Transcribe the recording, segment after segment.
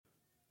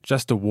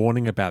Just a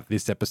warning about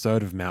this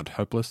episode of Mount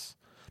Hopeless.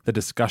 The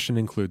discussion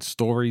includes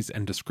stories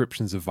and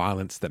descriptions of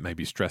violence that may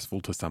be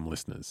stressful to some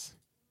listeners.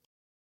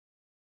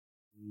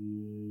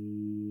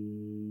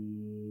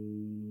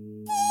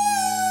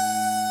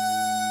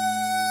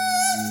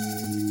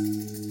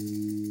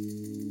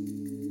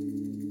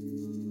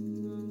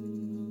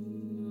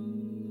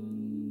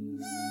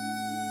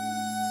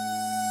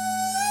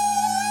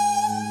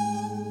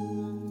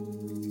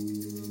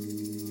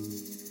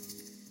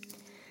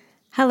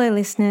 Hello,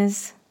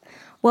 listeners.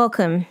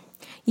 Welcome.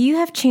 You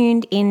have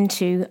tuned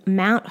into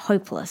Mount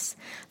Hopeless,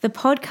 the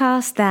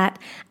podcast that,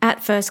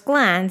 at first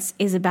glance,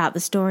 is about the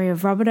story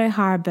of Robert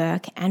O'Hara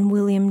Burke and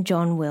William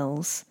John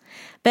Wills,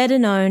 better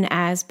known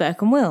as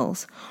Burke and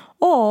Wills,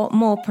 or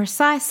more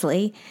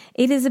precisely,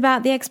 it is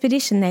about the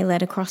expedition they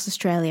led across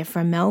Australia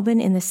from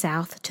Melbourne in the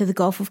south to the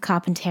Gulf of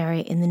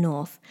Carpentaria in the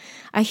north,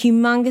 a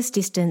humongous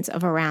distance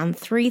of around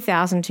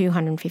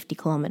 3,250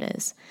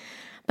 kilometres.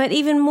 But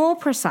even more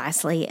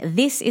precisely,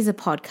 this is a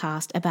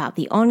podcast about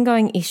the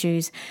ongoing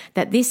issues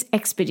that this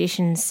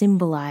expedition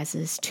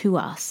symbolises to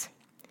us.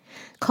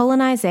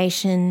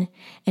 Colonisation,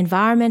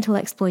 environmental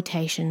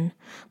exploitation,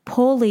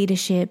 poor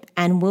leadership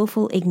and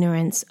willful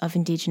ignorance of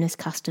Indigenous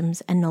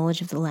customs and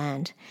knowledge of the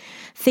land.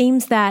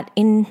 Themes that,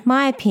 in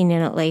my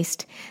opinion at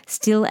least,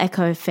 still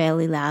echo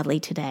fairly loudly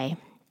today.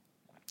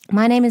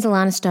 My name is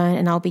Alana Stone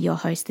and I'll be your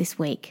host this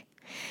week.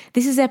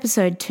 This is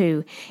episode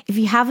 2. If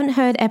you haven't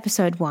heard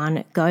episode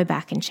 1, go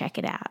back and check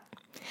it out.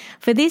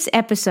 For this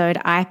episode,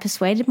 I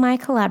persuaded my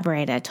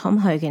collaborator, Tom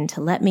Hogan, to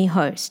let me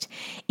host,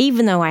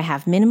 even though I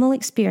have minimal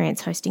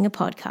experience hosting a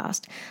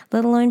podcast,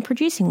 let alone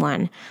producing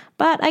one,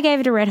 but I gave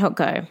it a red hot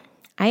go.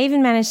 I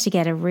even managed to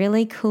get a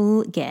really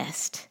cool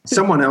guest.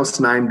 Someone else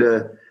named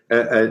a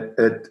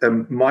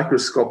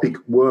microscopic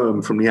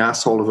worm from the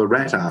asshole of a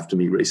rat after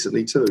me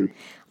recently too.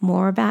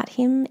 More about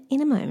him in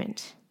a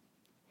moment.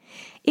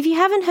 If you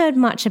haven't heard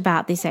much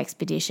about this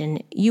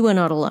expedition, you are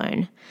not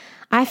alone.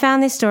 I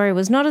found this story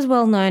was not as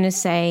well known as,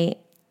 say,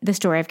 the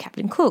story of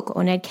Captain Cook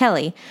or Ned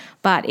Kelly,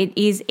 but it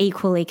is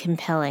equally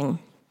compelling.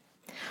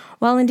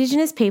 While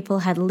Indigenous people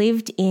had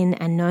lived in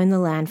and known the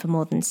land for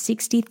more than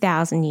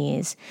 60,000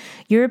 years,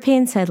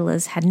 European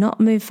settlers had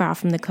not moved far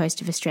from the coast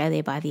of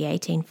Australia by the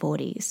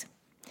 1840s.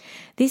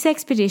 This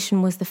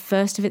expedition was the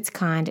first of its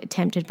kind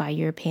attempted by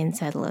European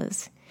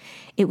settlers.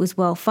 It was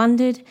well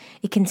funded.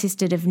 It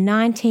consisted of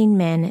 19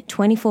 men,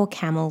 24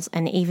 camels,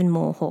 and even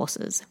more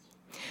horses.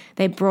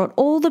 They brought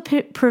all the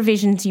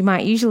provisions you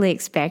might usually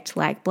expect,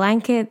 like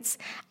blankets,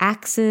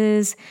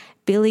 axes,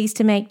 billies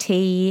to make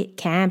tea,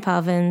 camp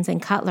ovens,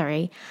 and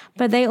cutlery,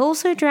 but they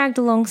also dragged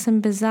along some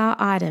bizarre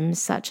items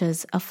such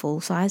as a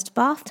full-sized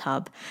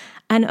bathtub,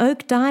 an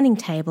oak dining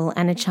table,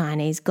 and a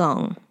Chinese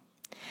gong.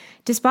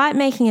 Despite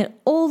making it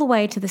all the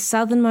way to the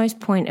southernmost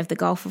point of the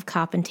Gulf of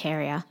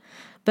Carpentaria,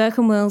 Burke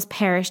and Wills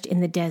perished in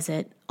the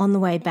desert on the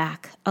way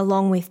back,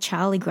 along with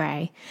Charlie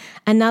Gray,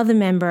 another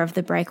member of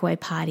the breakaway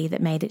party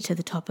that made it to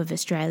the top of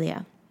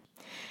Australia.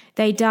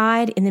 They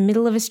died in the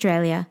middle of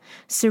Australia,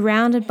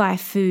 surrounded by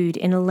food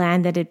in a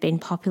land that had been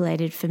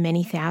populated for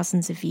many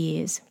thousands of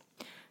years.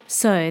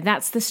 So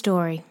that's the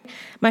story.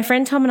 My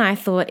friend Tom and I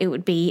thought it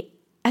would be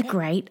a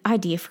great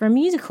idea for a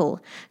musical.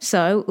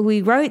 So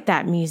we wrote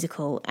that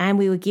musical and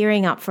we were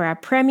gearing up for our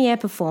premiere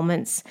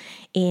performance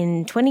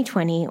in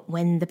 2020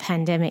 when the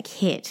pandemic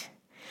hit.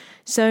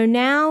 So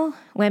now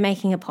we're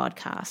making a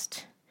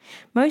podcast,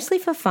 mostly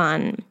for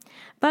fun,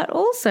 but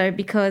also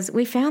because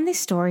we found this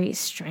story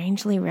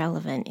strangely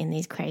relevant in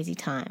these crazy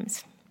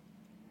times.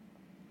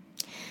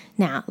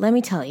 Now, let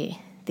me tell you,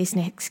 this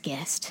next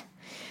guest,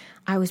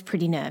 I was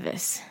pretty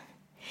nervous.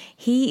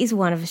 He is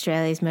one of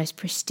Australia's most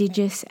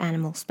prestigious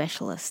animal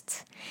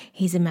specialists.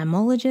 He's a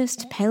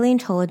mammologist,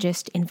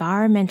 paleontologist,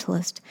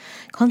 environmentalist,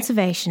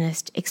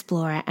 conservationist,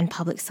 explorer, and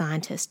public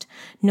scientist,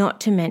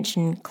 not to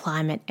mention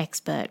climate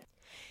expert.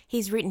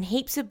 He's written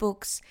heaps of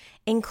books,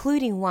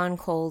 including one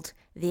called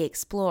The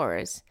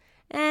Explorers,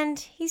 and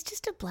he's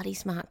just a bloody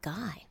smart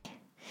guy.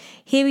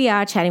 Here we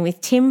are chatting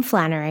with Tim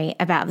Flannery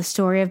about the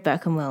story of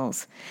Burke and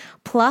Wills.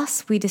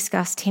 Plus, we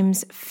discuss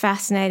Tim's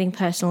fascinating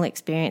personal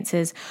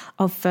experiences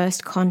of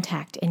first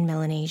contact in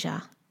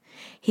Melanesia,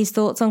 his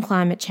thoughts on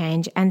climate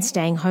change and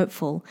staying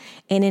hopeful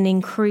in an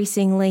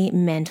increasingly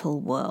mental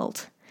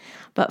world.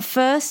 But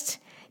first,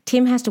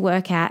 Tim has to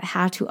work out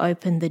how to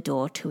open the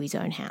door to his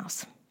own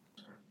house.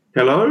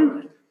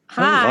 Hello?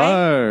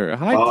 Hi. Hello.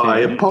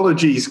 Hi, Tim.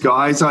 Apologies,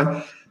 guys.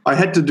 I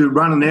had to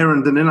run an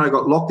errand and then I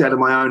got locked out of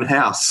my own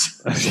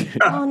house.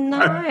 Oh, no.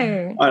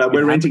 I know,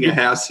 we're renting a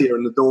house here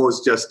and the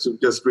door's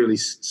just really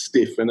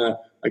stiff and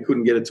I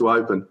couldn't get it to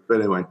open.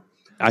 But anyway.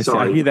 I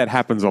hear that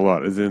happens a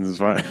lot. It's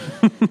fine.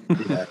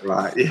 Yeah,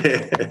 right.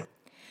 Yeah.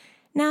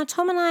 Now,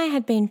 Tom and I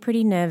had been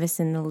pretty nervous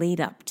in the lead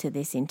up to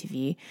this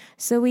interview,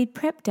 so we'd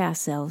prepped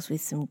ourselves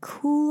with some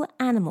cool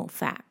animal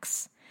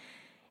facts.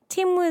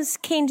 Tim was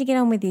keen to get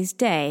on with his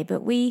day,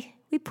 but we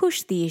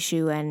pushed the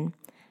issue and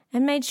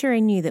made sure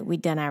he knew that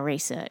we'd done our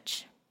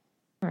research.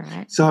 All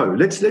right. So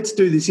let's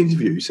do this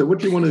interview. So what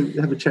do you want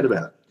to have a chat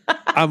about?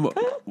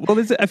 Well,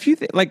 there's a few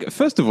things. Like,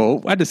 first of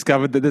all, I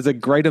discovered that there's a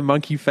greater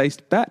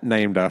monkey-faced bat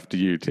named after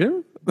you,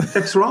 Tim.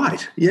 That's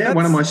right. Yeah,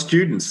 one of my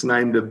students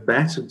named a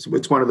bat.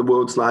 It's one of the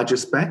world's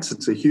largest bats.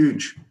 It's a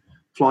huge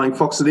flying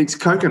fox that eats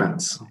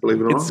coconuts.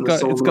 Believe it or not,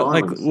 It's got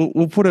like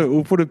we'll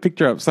put a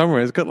picture up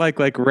somewhere. It's got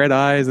like red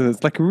eyes, and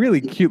it's like a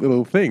really cute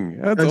little thing.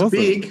 That's it's awesome.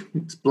 big.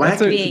 It's black.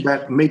 It's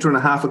about 1.5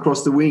 meters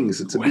across the wings.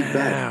 It's a big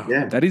bat.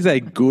 Yeah, that is a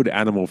good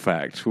animal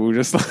fact. We were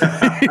just like,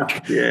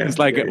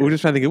 we're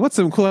just trying to think, what's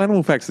some cool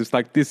animal facts? It's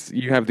like this.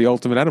 You have the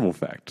ultimate animal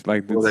fact.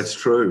 Like, well, that's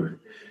true.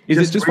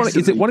 Is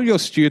it one of your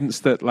students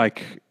that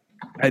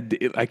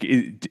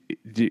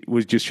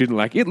was just shouldn't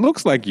like it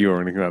looks like you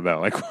or anything like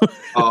that? Like,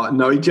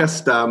 no, he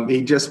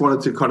just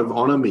wanted to kind of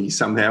honour me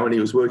somehow, and he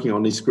was working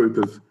on this group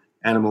of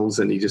animals,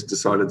 and he just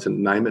decided to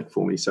name it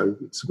for me. So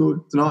it's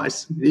good, it's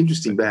nice,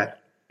 interesting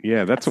bat.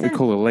 Yeah, that's what we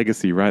call a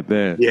legacy, right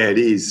there. Yeah, it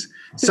is.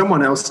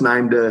 Someone else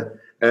named a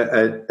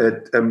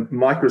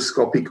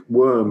microscopic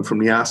worm from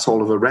the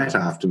arsehole of a rat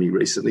after me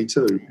recently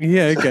too.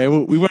 Yeah, okay.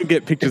 Well, we won't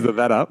get pictures of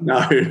that up.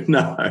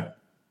 No.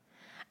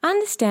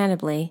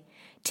 Understandably,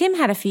 Tim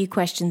had a few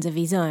questions of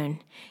his own.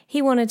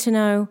 He wanted to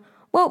know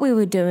what we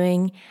were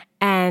doing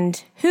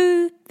and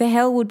who the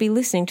hell would be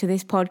listening to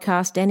this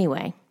podcast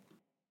anyway.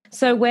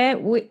 So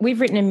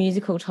we've written a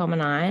musical, Tom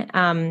and I,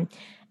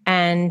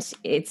 and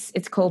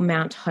it's called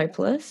Mount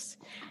Hopeless,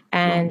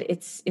 and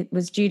it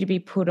was due to be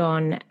put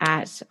on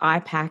at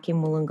IPAC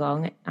in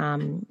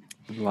Wollongong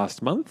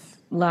last month,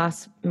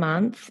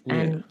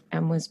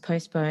 and was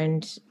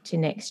postponed to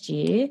next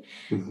year.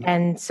 Mm-hmm.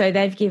 And so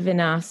they've given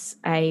us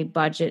a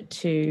budget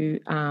to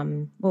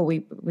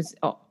was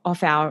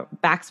off our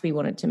backs. We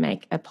wanted to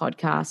make a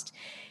podcast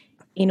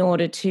in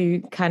order to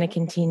kind of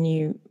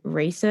continue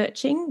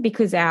researching,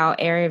 because our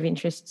area of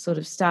interest sort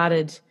of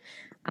started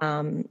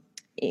with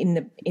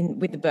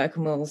the Burke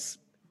and Wills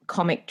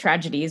comic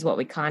tragedy is what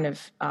we kind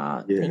of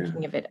are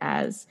thinking of it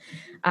as,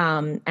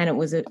 and it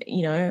was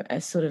a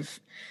sort of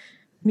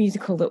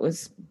musical that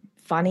was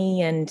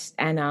funny and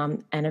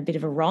a bit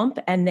of a romp.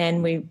 And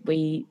then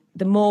we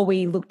the more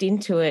we looked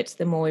into it,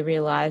 the more we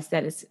realised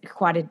that it's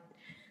quite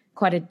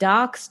a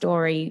dark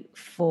story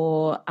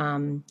for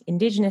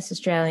Indigenous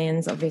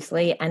Australians,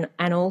 obviously, and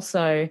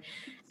also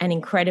an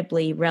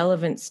incredibly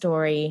relevant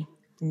story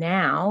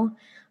now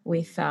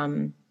with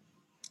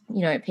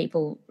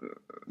people,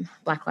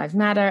 Black Lives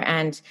Matter,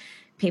 and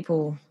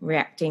people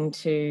reacting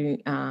to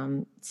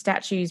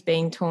statues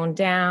being torn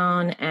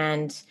down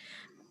and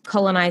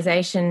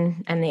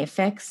colonisation and the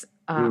effects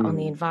on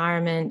the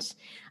environment.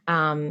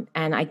 And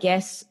I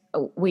guess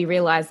we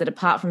realised that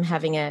apart from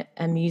having a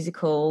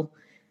musical,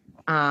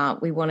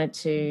 we wanted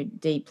to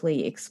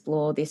deeply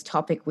explore this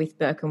topic with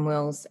Burke and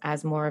Wills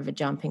as more of a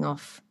jumping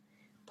off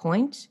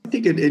point. I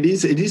think it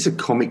is a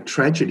comic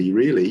tragedy,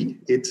 really.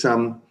 It's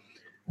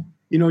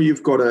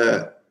you've got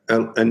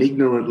an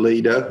ignorant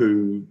leader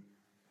who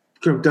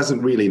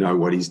doesn't really know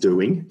what he's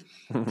doing.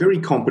 Very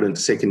competent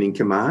second in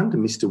command,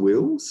 Mr.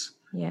 Wills.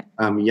 Yeah.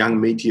 Young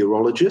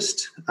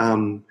meteorologist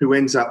who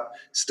ends up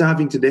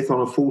starving to death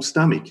on a full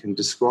stomach and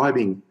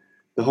describing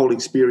the whole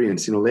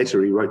experience in a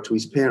letter he wrote to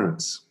his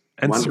parents.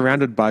 And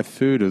surrounded by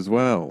food as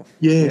well.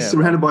 Yeah,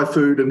 surrounded by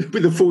food and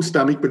with a full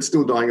stomach but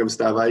still dying of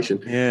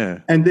starvation. Yeah.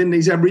 And then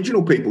these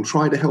Aboriginal people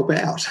trying to help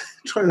out.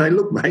 Trying to say,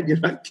 look, mate,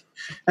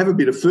 have a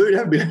bit of food,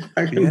 have a bit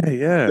of...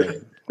 Yeah.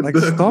 Like,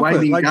 stop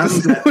it. Like,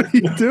 guns what are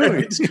you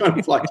doing? It's kind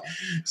of like...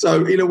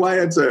 So, in a way,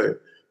 it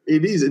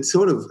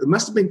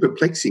must have been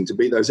perplexing to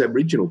be those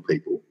Aboriginal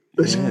people.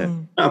 But,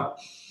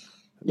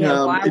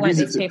 why won't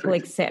these people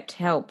accept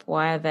help?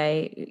 Why are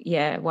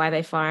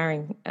they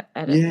firing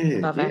at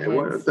above our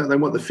heads? Don't they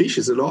want the fish?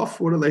 Is it off?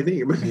 What are they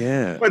thinking?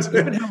 Yeah.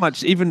 How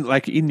much, even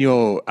like in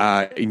your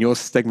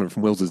segment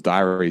from Wills's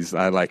Diaries,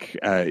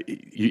 you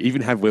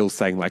even have Wills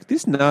saying like,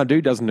 this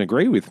Nadu doesn't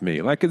agree with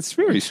me. Like, it's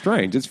very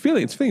strange. It's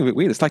feeling a bit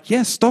weird. It's like,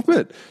 stop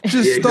it.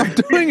 Just stop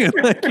doing it.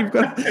 Like, you've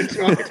got that's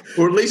right.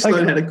 Or at least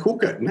learn how to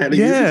cook it and how to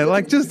use it.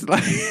 Like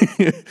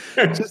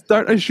just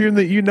don't assume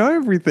that you know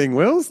everything,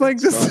 Wills. Like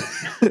just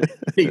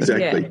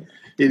Exactly. Yeah.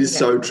 It is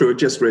so true. It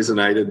just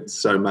resonated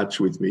so much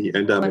with me.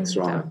 And it's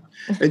right.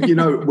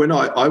 And, when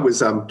I was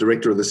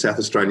director of the South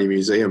Australian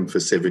Museum for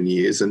 7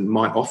 years, and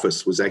my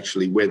office was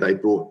actually where they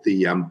brought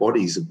the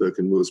bodies of Burke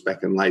and Wills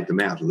back and laid them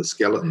out, of the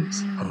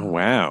skeletons. Oh,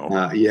 wow.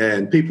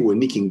 And people were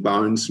nicking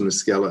bones from the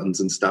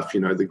skeletons and stuff.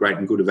 The Great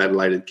and Good of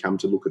Adelaide had come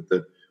to look at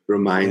the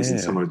remains and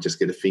someone would just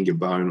get a finger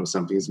bone or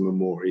something as a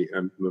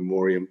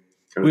memoriam.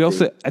 We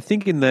also, I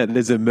think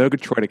there's a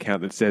Murgatroyd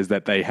account that says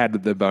that they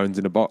had the bones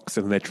in a box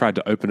and they tried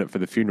to open it for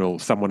the funeral.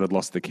 Someone had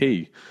lost the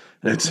key.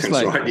 That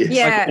sounds right, yes.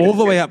 Yeah. All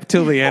the way up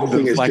till the end,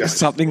 there was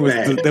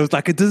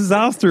like a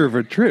disaster of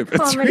a trip.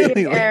 It's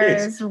really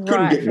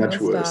couldn't get much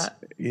worse.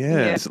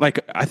 Yeah. It's like,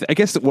 I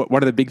guess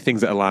one of the big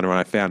things that Alana and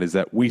I found is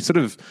that we sort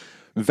of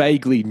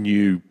vaguely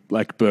knew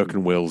like Burke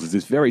and Wills is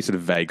this very sort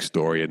of vague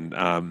story, and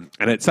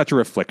it's such a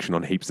reflection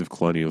on heaps of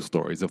colonial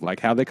stories of like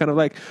how they're kind of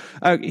like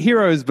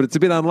heroes, but it's a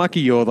bit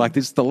unlucky, or like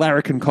this is the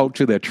larrikin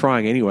culture they're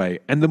trying anyway.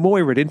 And the more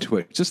we read into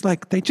it, just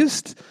like they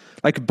just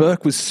like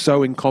Burke was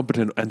so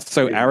incompetent and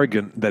so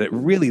arrogant that it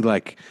really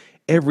like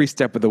every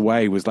step of the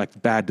way was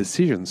like bad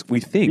decisions. We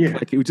think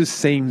like it just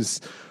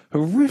seems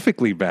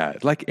horrifically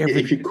bad. Like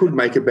if you could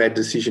make a bad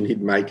decision,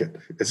 he'd make it.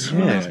 That's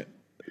right.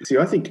 See,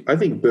 I think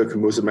Burke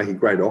and Wills would make a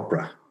great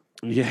opera.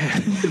 Yeah,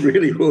 it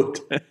really would.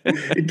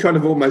 It kind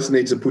of almost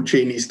needs a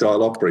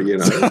Puccini-style opera, you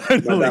know,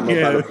 Madame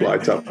Butterfly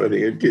type. I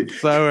think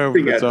so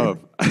over the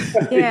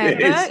top.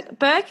 Yeah,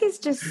 Burke is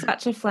just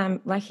such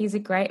a he's a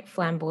great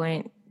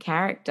flamboyant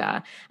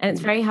character, and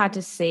it's very hard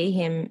to see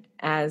him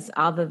as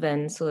other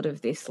than sort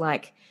of this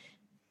like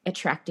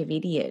attractive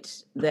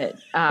idiot that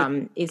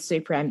is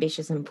super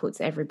ambitious and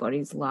puts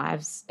everybody's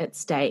lives at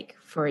stake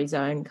for his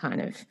own kind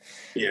of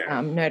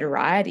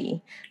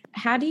notoriety.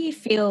 How do you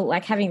feel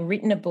like having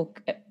written a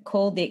book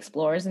called The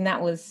Explorers, and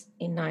that was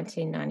in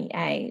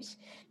 1998,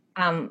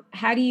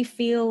 how do you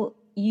feel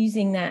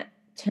using that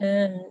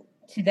term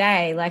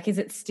today? Like, is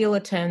it still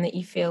a term that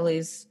you feel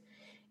is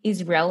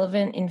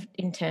relevant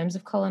in terms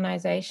of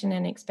colonization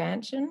and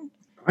expansion?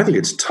 I think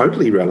it's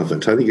totally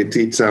relevant. I think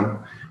it's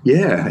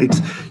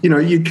you know,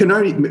 you can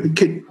only.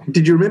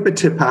 Did you remember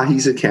Te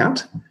Pahi's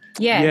account?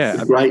 Yes.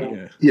 The great,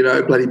 you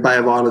know, bloody Bay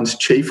of Islands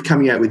chief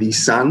coming out with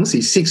his sons.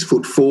 He's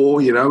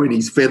 6'4", you know, in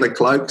his feather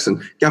cloaks, and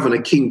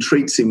Governor King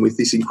treats him with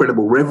this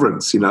incredible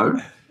reverence, you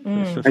know.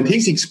 And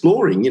he's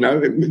exploring, you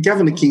know.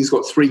 Governor King's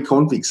got 3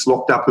 convicts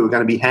locked up who are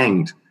going to be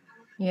hanged,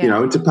 you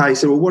know. And Te Pahi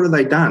said, well, what have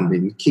they done?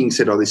 And King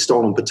said, they've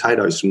stolen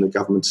potatoes from the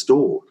government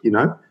store, you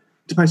know.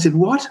 Te Pahi said,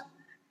 what?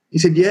 He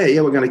said, yeah,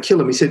 we're going to kill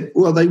them. He said,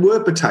 well, they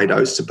were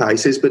potatoes, Te Pahi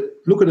says, but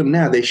look at them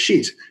now, they're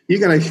shit.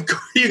 You're going to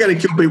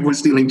kill people for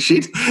stealing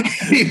shit?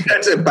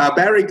 That's a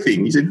barbaric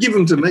thing. He said, give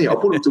them to me. I'll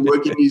put them to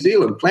work in New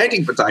Zealand,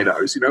 planting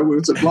potatoes, you know,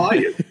 we'll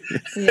supply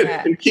it.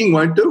 And King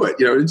won't do it,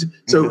 you know.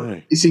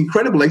 So it's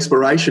incredible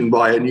exploration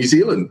by a New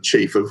Zealand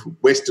chief of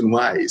Western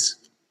ways.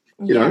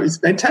 You know, it's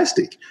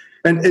fantastic.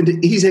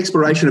 And his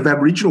exploration of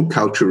Aboriginal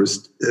culture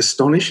is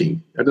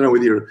astonishing. I don't know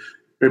whether you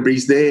remember,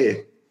 he's there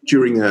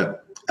during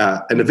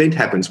an event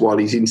happens while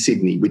he's in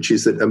Sydney, which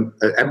is that an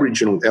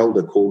Aboriginal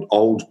elder called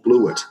Old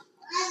Blewett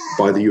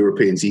by the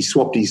Europeans. He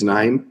swapped his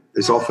name,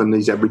 as often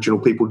these Aboriginal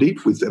people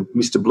did, with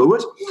Mr.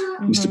 Blewett.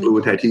 Mr.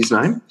 Blewett had his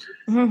name.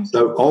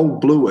 So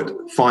Old Blewett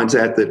finds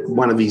out that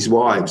one of his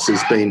wives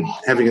has been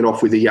having it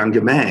off with a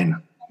younger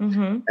man.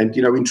 And,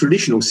 you know, in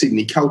traditional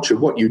Sydney culture,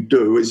 what you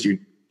do is you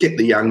get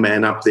the young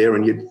man up there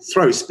and you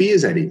throw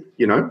spears at him,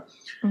 you know.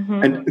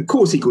 And, of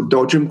course, he could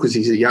dodge them because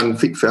he's a young,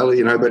 fit fella,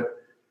 you know, but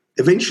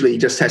eventually he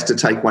just has to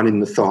take one in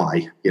the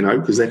thigh, you know,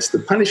 because that's the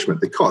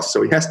punishment, the cost.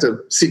 So he has to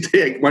sit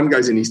there, one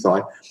goes in his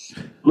thigh.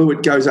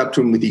 Blewett goes up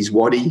to him with his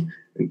waddy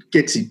and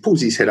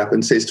pulls his head up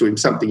and says to him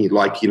something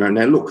like, you know,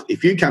 now look,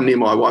 if you come near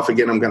my wife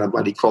again, I'm going to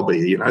bloody clobber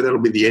you, you know, that'll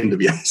be the end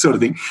of you, sort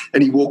of thing.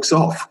 And he walks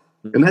off.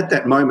 And at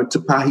that moment, Te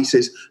Pahi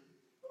says,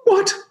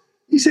 what?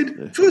 He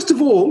said, first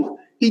of all,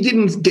 he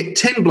didn't get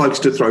 10 blokes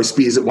to throw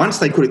spears at once.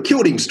 They could have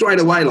killed him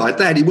straight away like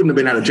that. He wouldn't have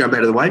been able to jump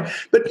out of the way.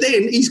 But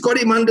then he's got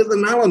him under the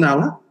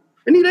nulla.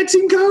 And he lets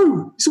him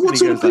go. So what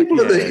sort of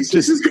people are these?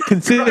 Just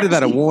consider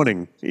that a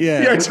warning. Yeah,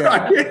 that's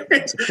right.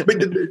 Yes. But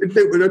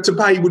Te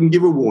Pahi wouldn't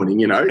give a warning,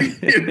 you know.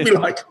 He'd be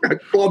like,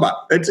 clobber,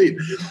 that's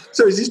it.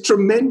 So there's this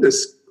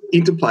tremendous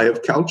interplay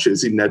of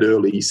cultures in that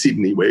early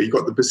Sydney where you've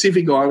got the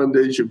Pacific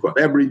Islanders, you've got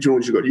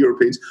Aboriginals, you've got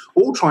Europeans,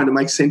 all trying to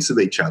make sense of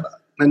each other.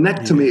 And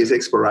that, to me, is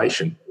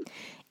exploration.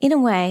 In a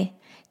way,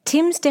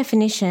 Tim's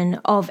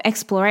definition of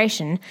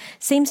exploration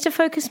seems to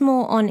focus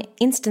more on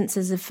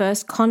instances of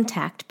first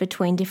contact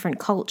between different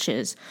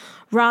cultures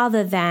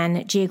rather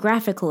than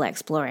geographical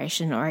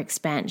exploration or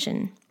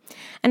expansion.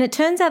 And it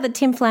turns out that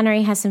Tim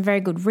Flannery has some very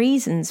good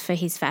reasons for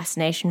his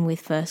fascination with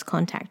first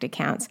contact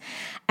accounts,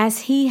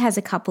 as he has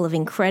a couple of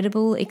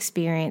incredible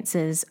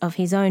experiences of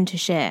his own to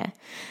share.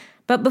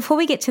 But before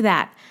we get to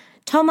that,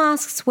 Tom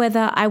asks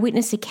whether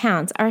eyewitness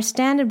accounts are a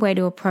standard way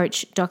to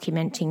approach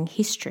documenting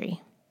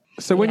history.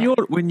 So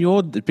when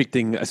you're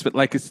depicting,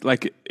 like it's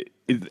like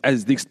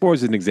as the Explorer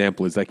as an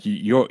example, is like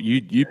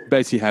you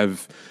basically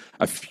have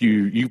a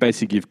few. You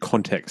basically give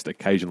context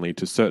occasionally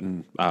to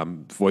certain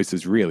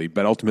voices, really,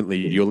 but ultimately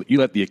you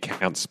let the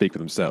accounts speak for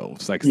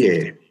themselves. Like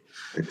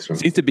that's right.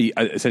 Seems to be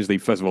essentially,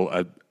 first of all,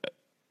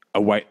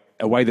 a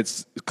way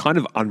that's kind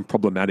of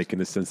unproblematic in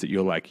the sense that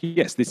you're like,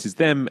 yes, this is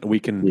them, and we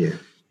can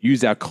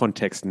use our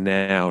context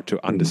now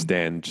to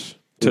understand.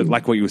 To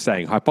like what you were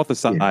saying,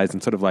 hypothesize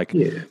and sort of like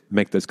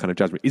make those kind of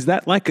judgments. Is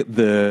that like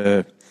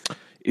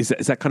is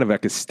that kind of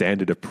like a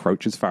standard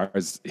approach as far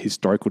as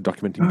historical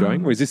documenting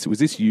going, or was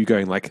this you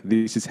going like,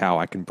 this is how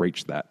I can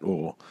breach that?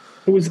 Or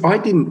it was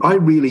I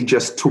really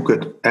just took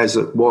it as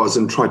it was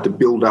and tried to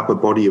build up a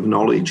body of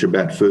knowledge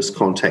about first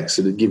contacts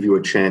so to give you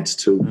a chance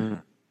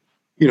to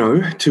you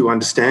know, to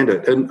understand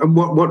it. And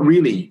what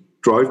really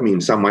drove me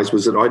in some ways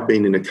was that I'd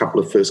been in a couple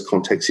of first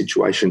contact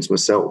situations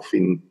myself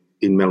in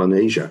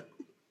Melanesia.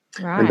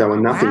 Right. And they were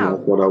nothing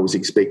like what I was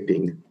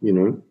expecting, you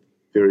know.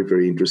 Very,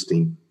 very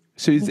interesting.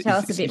 So tell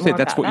us a bit more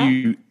about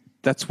that.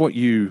 That's what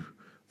you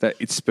that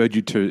it spurred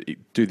you to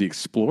do the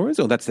Explorers,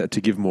 or that's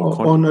to give more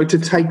context? Oh no, to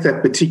take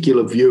that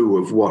particular view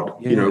of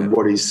what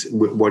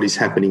what is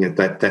happening at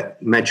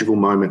that magical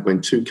moment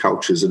when two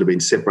cultures that have been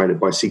separated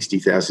by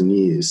 60,000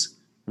 years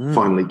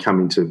finally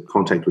come into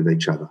contact with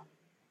each other.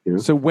 You know?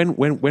 So when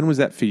was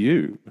that for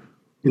you?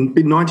 In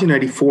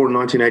 1984 and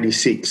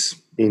 1986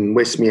 in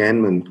West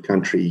Myanmar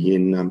country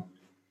in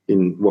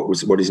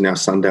what is now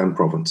Sundown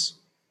province.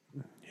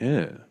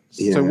 Yeah.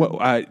 So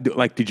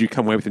what did you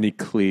come away with any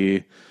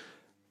clear?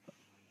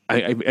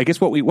 I guess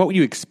what were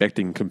you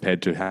expecting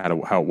compared to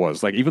how it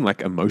was? Like even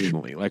like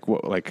emotionally, like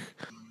what like.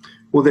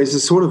 Well, there's a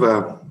sort of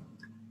a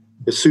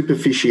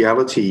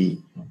superficiality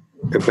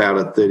about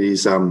it that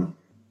is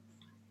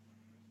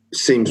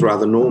seems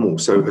rather normal.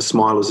 So a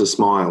smile is a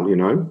smile, you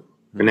know.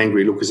 An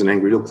angry look is an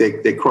angry look.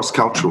 They're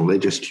cross-cultural. They're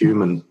just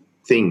human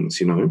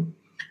things, you know.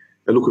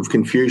 A look of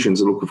confusion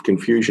is a look of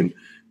confusion.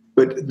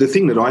 But the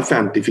thing that I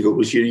found difficult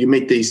was you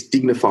meet these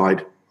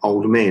dignified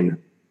old men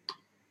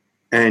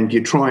and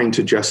you're trying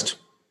to just,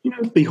 you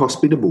know, be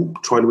hospitable,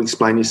 try to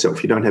explain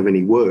yourself. You don't have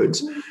any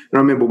words. And I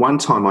remember one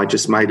time I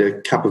just made a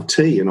cup of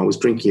tea and I was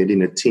drinking it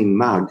in a tin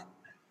mug.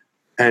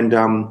 And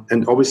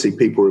obviously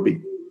people were a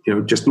bit, you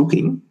know, just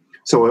looking.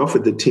 So I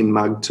offered the tin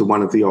mug to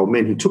one of the old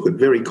men who took it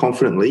very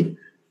confidently,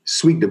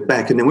 swigged it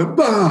back and then went,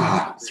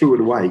 bah, threw it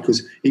away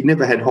because he'd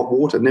never had hot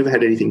water, never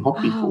had anything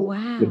hot before.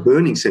 Wow. The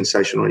burning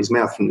sensation on his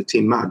mouth from the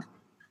tin mug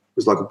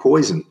was like a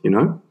poison, you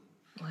know?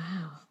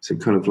 Wow. So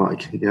kind of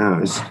like,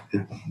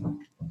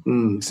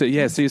 So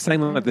you're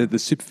saying like the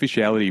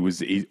superficiality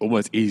was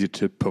almost easier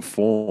to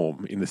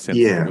perform in the sense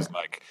that it was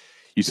like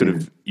you sort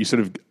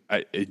of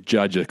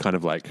judge a kind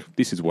of like,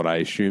 this is what I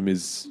assume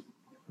is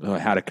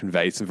how to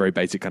convey some very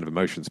basic kind of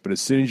emotions. But as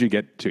soon as you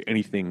get to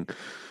anything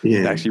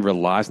that actually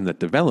relies on that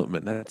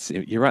development,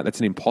 you're right, that's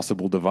an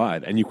impossible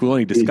divide. And you can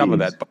only discover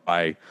that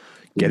by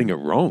getting it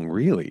wrong,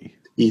 really.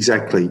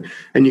 Exactly.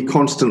 And you're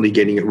constantly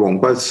getting it wrong.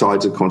 Both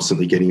sides are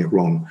constantly getting it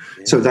wrong.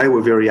 Yeah. So they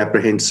were very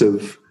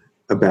apprehensive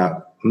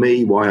about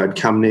me, why I'd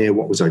come there,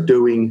 what was I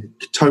doing,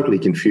 totally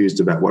confused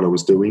about what I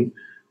was doing.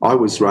 I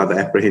was rather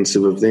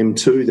apprehensive of them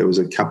too. There was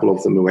a couple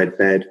of them who had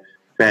bad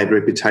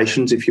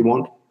reputations, if you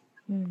want.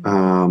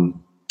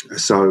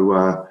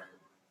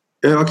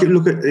 I could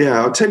look at,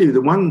 I'll tell you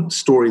the one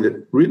story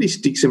that really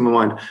sticks in my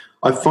mind.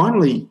 I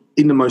finally,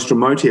 in the most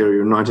remote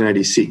area in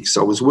 1986,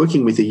 I was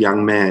working with a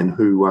young man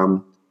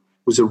who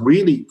was a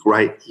really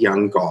great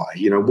young guy.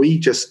 You know, we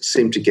just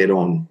seemed to get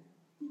on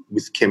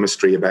with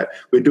chemistry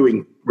we're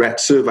doing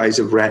surveys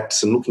of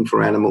rats and looking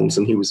for animals,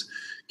 and he was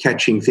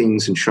catching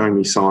things and showing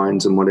me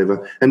signs and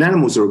whatever. And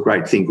animals are a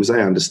great thing because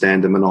they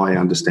understand them and I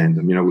understand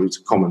them. You know, it's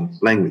a common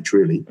language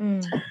really.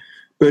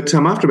 But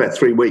after about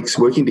 3 weeks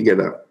working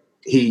together,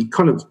 he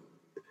kind of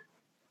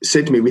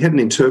said to me, we had an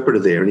interpreter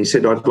there, and he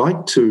said, I'd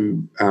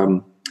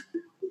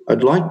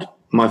like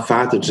my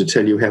father to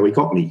tell you how he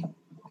got me.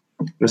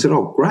 And I said,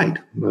 oh, great.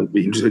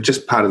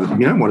 Just part of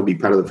you don't want to be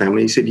part of the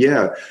family. He said,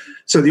 yeah.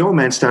 So the old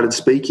man started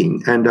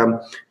speaking, and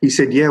he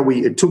said,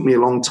 it took me a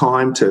long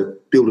time to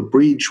build a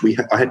bridge.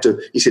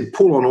 He said,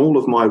 pull on all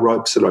of my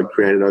ropes that I'd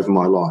created over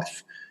my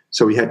life.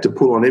 So he had to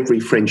pull on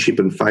every friendship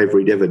and favour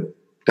he'd ever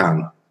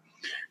done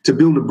to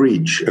build a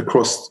bridge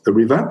across a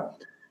river.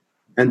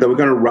 And they were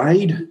going to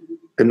raid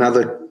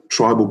another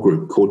tribal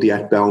group called the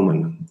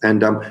Atbalman.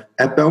 And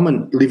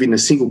Atbalman live in a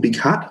single big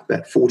hut,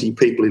 about 40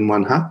 people in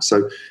one hut.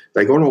 So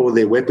they got all of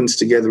their weapons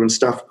together and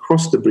stuff,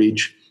 crossed the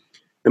bridge,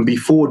 and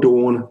before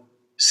dawn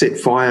set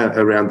fire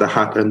around the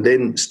hut and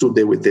then stood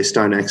there with their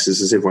stone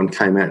axes as everyone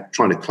came out,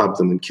 trying to club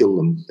them and kill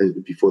them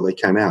before they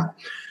came out.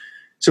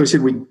 So he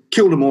said, we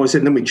killed them all. He said,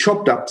 and then we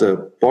chopped up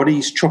the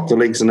bodies, chopped the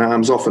legs and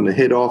arms off and the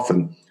head off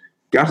and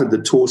gutted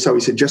the torso. He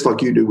said, just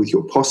like you do with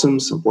your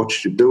possums. I've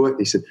watched you do it.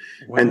 He said,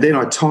 wow. And then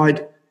I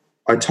tied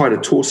a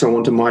torso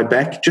onto my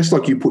back, just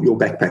like you put your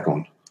backpack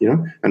on, you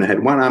know, and I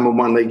had one arm and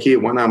one leg here,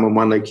 one arm and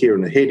one leg here,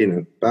 and the head in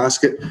a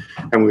basket.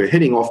 And we were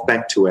heading off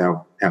back to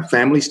our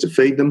families to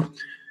feed them.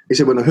 He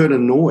said, when I heard a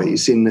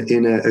noise in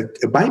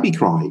a baby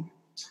crying,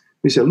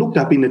 he said, I looked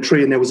up in the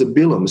tree and there was a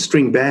bilum, a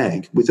string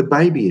bag with a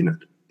baby in it,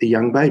 a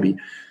young baby.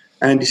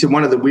 And he said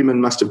one of the women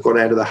must have got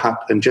out of the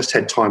hut and just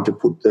had time to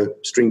put the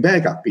string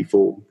bag up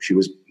before she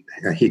was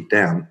hit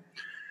down.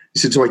 He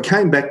said, so I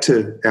came back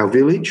to our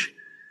village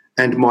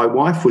and my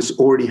wife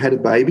already had a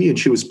baby and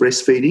she was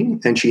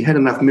breastfeeding and she had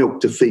enough milk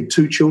to feed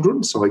 2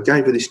 children. So I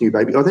gave her this new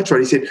baby. Oh, that's right.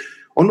 He said,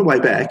 on the way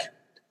back,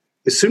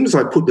 as soon as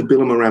I put the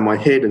bilum around my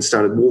head and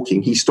started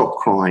walking, he stopped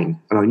crying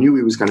and I knew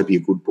he was going to be a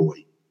good boy.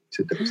 He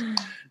said that.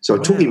 So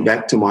I took him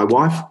back to my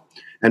wife,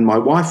 and my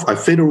wife, I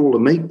fed her all the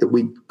meat that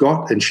we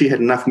got and she had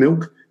enough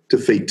milk to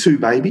feed 2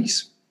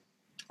 babies.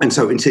 And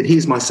so he said,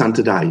 here's my son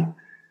today.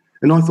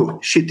 And I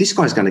thought, shit, this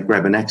guy's going to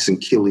grab an axe and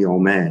kill the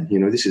old man. You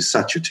know, this is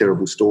such a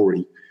terrible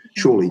story,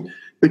 surely.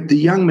 But the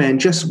young man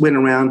just went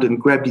around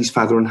and grabbed his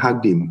father and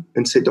hugged him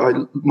and said,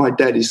 my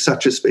dad is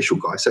such a special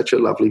guy, such a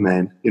lovely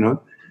man, you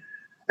know.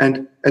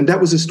 And that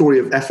was a story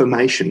of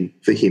affirmation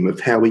for him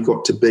of how he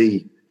got to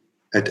be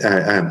a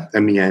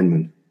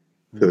Myanmar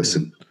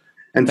person.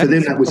 And for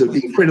them, that was an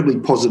incredibly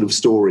positive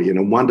story and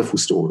a wonderful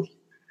story.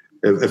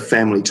 of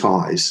family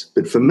ties.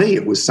 But for me,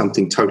 it was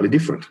something totally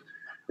different.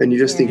 And you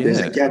just think there's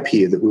a gap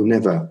here that we'll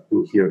never,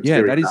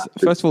 that is,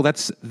 first of all,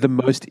 that's the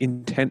most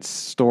intense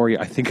story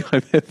I think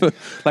I've ever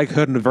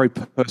heard in a very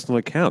personal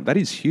account. That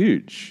is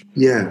huge.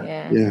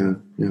 Yeah.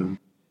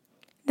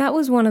 That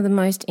was one of the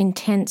most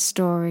intense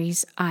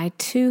stories I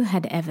too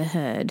had ever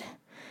heard.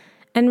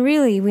 And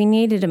really, we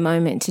needed a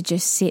moment to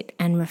just sit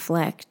and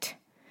reflect.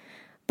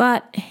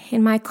 But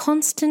in my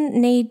constant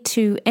need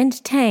to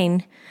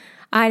entertain,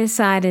 I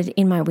decided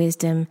in my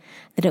wisdom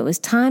that it was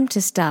time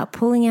to start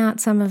pulling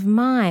out some of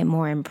my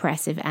more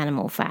impressive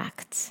animal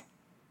facts.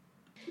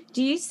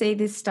 Do you see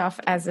this stuff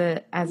as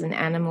an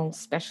animal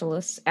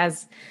specialist,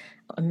 as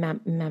a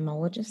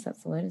mammologist?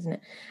 That's the word, isn't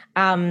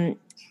it?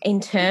 In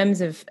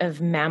terms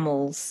of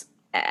mammals,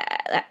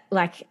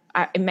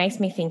 it makes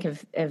me think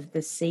of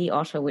the sea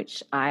otter,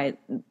 which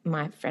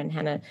my friend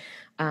Hannah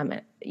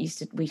we used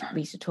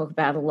to talk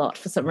about a lot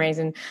for some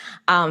reason,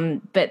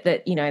 but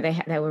that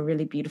they were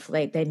really beautiful.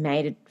 They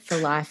mated for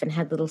life and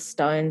had little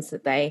stones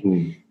that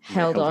they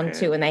held on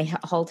to, and they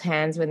hold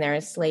hands when they're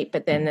asleep.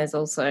 But then there's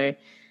also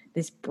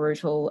this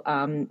brutal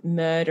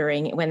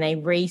murdering when they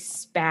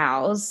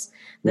re-spouse,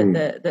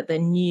 that the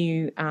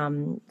new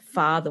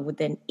father would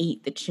then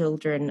eat the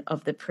children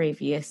of the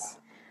previous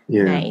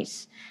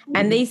mate.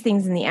 And these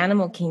things in the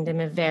animal kingdom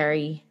are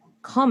very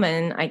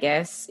common, I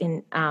guess,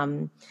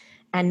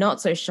 and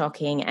not so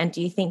shocking. And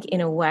do you think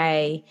in a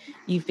way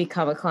you've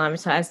become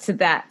acclimatized to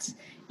that,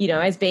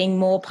 as being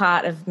more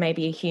part of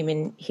maybe a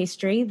human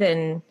history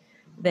than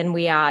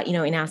we are,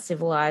 in our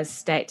civilized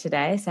state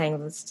today,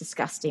 saying it's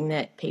disgusting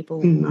that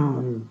people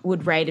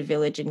would raid a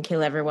village and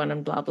kill everyone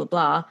and blah, blah,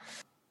 blah?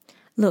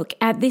 Look,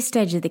 at this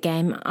stage of the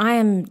game, I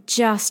am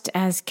just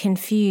as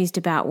confused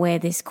about where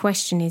this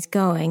question is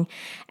going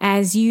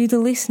as you, the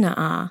listener,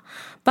 are.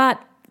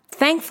 But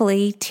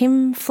thankfully,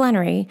 Tim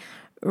Flannery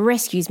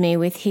rescues me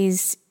with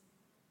his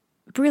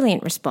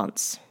brilliant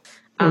response.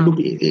 Look,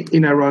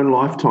 in our own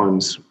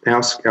lifetimes,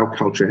 our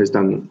culture has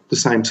done the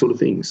same sort of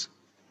things.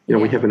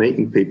 We haven't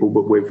eaten people,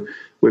 but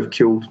we've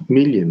killed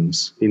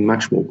millions in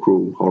much more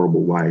cruel,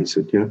 horrible ways.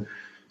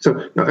 So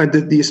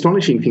the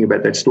astonishing thing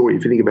about that story,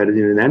 if you think about it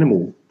in an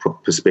animal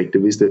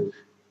perspective, is that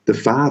the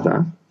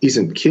father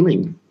isn't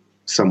killing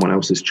someone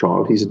else's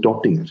child; he's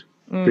adopting it,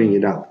 bringing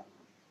it up.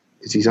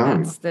 It's his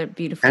own. That's the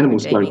beautiful.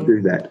 Animals don't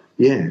do that.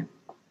 Yeah.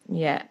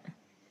 Yeah.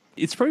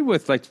 It's probably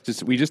worth we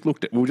were just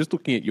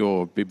looking at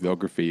your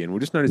bibliography, and we're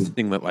just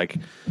noticing that like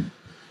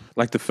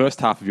the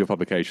first half of your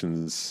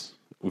publications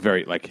were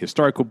very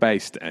historical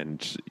based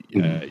and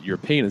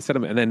European and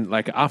settlement, and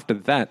then after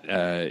that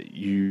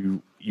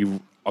you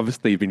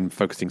obviously been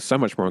focusing so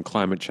much more on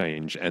climate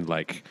change and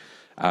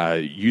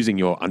using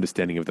your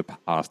understanding of the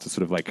past to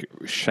sort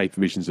of shape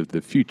visions of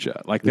the future.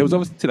 There was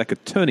obviously a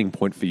turning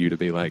point for you to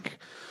be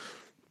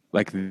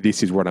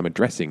this is what I'm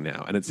addressing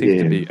now, and it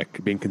seems to be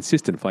being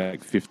consistent for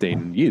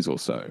 15 years or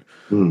so.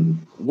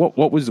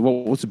 What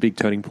was a big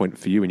turning point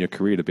for you in your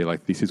career to be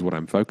this is what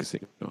I'm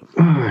focusing on?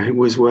 It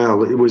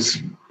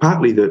was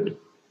partly that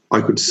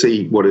I could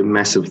see what a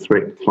massive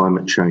threat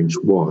climate change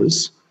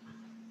was.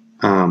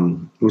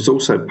 It was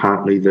also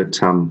partly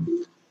that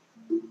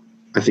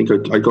I think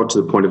I got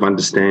to the point of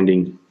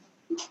understanding,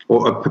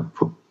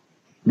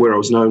 where I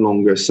was no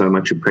longer so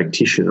much a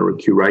practitioner, a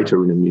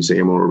curator in a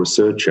museum or a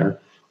researcher,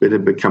 but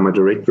had become a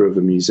director of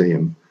a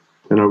museum.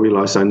 And I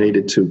realised I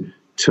needed to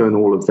turn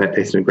all of that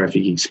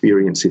ethnographic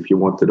experience, if you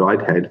want, that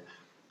I'd had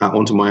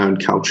onto my own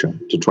culture,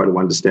 to try to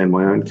understand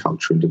my own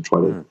culture and to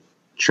try to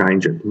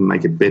change it and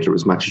make it better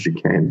as much as you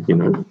can,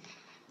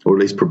 or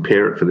at least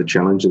prepare it for the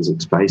challenges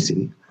it's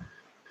facing.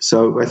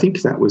 So I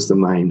think that was the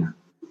main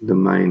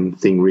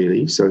thing,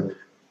 really. So,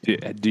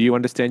 do you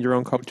understand your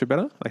own culture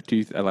better? Are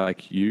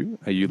you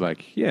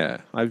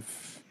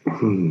I've...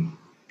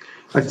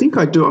 I think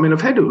I do. I mean,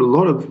 I've had a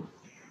lot of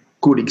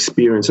good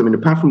experience. I mean,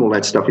 apart from all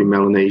that stuff in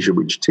Melanesia,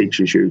 which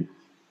teaches you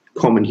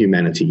common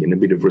humanity and a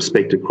bit of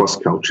respect across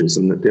cultures,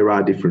 and that there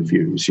are different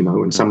views,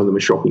 and some of them are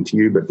shocking to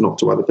you but not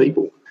to other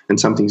people. And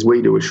some things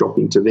we do are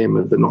shocking to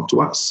them but not to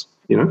us,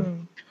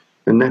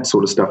 And that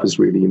sort of stuff is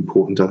really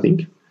important, I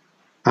think.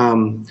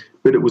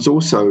 But it was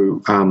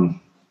also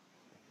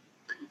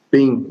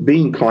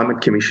being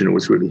climate commissioner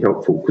was really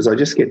helpful, because I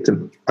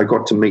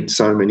got to meet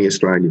so many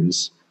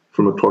Australians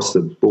from across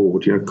the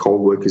board, coal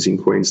workers in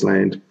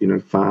Queensland,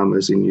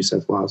 farmers in New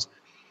South Wales.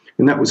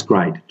 And that was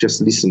great, just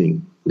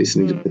listening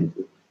to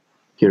people,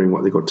 hearing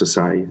what they got to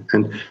say.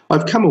 And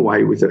I've come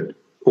away with it,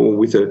 or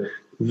with a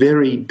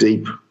very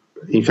deep,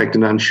 in fact,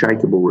 an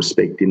unshakable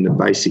respect in the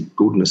basic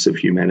goodness of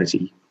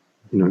humanity,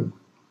 even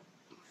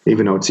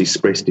though it's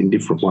expressed in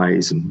different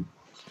ways and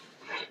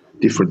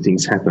different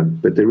things happen.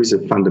 But there is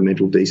a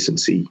fundamental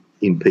decency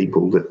in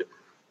people that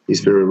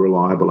is very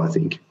reliable, I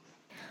think.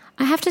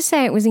 I have to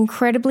say it was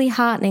incredibly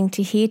heartening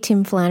to hear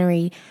Tim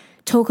Flannery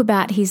talk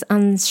about his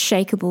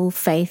unshakable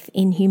faith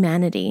in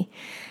humanity.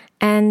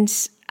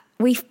 And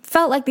we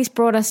felt like this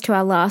brought us to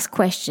our last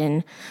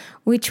question,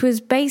 which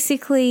was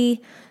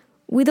basically,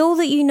 with all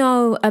that you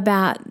know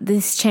about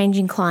this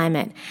changing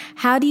climate,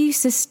 how do you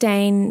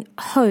sustain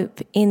hope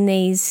in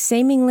these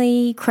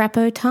seemingly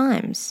crapo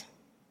times?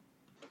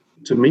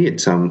 To me,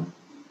 it's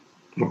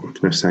what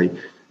can I say?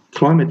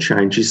 Climate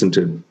change isn't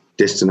a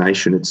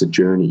destination; it's a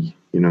journey,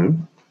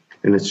 and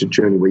it's a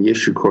journey where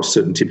yes, you cross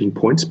certain tipping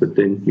points, but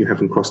then you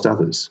haven't crossed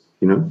others,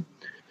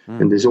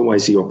 And there's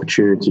always the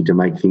opportunity to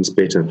make things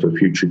better for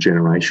future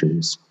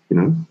generations,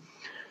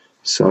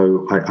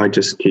 So I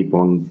just keep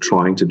on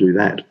trying to do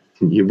that.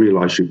 And you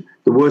realise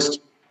the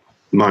worst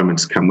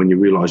moments come when you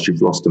realise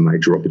you've lost a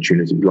major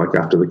opportunity, like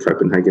after the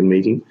Copenhagen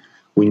meeting.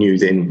 We knew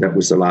then that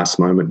was the last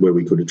moment where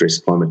we could address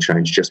climate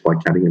change just by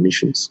cutting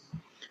emissions.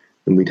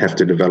 And we'd have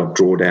to develop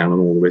drawdown and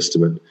all the rest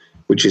of it,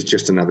 which is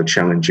just another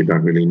challenge you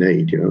don't really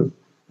need,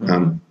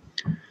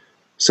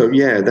 So,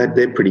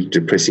 they're pretty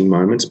depressing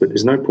moments, but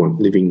there's no point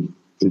living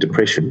in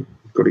depression.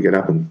 You've got to get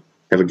up and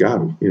have a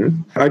go,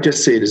 I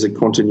just see it as a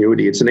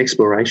continuity. It's an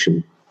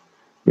exploration,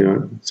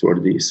 it's what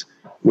it is.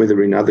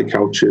 Whether in other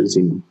cultures,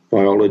 in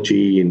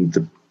biology, in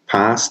the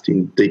past,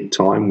 in deep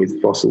time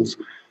with fossils,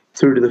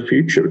 through to the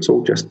future, it's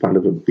all just part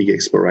of a big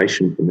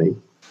exploration for me.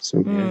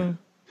 So,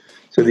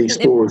 so the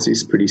Explorers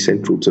is pretty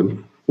central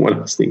to what I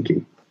was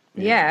thinking.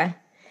 Yeah.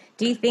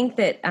 Do you think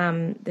that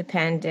the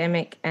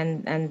pandemic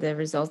and the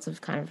results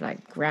of kind of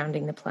like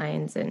grounding the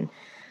planes, and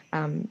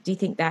do you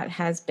think that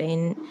has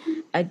been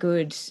a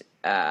good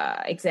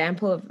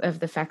example of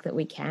the fact that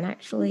we can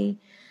actually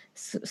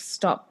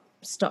stop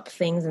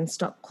things and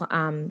stop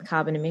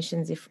carbon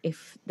emissions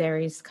if there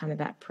is kind of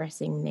that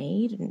pressing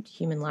need and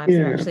human lives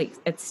are actually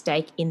at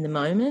stake in the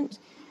moment?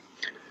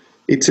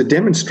 It's a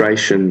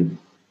demonstration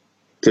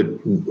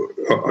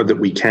that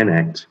we can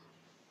act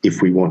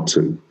if we want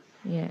to.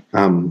 Yeah.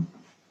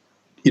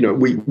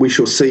 We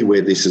shall see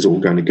where this is all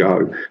going to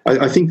go.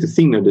 I think the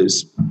thing that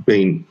has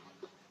been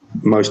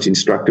most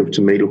instructive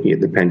to me looking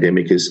at the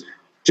pandemic is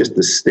just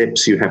the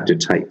steps you have to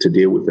take to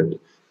deal with it.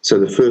 So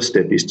the first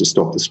step is to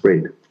stop the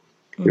spread.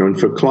 And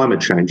for climate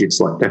change, that's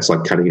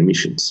like cutting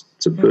emissions.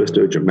 It's a first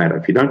urgent matter.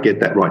 If you don't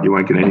get that right, you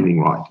won't get anything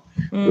right.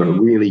 You've got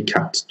to really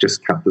cut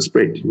the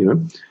spread,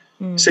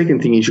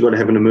 Second thing is you've got to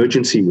have an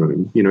emergency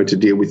room, to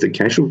deal with the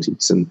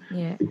casualties. And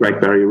the Great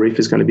Barrier Reef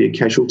is going to be a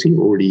casualty,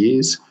 already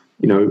is.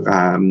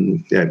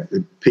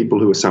 People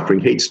who are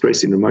suffering heat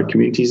stress in remote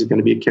communities are going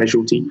to be a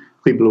casualty.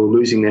 People who are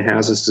losing their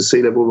houses to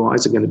sea level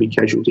rise are going to be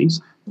casualties.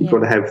 You've got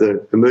to have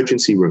the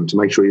emergency room to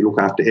make sure you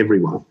look after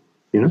everyone,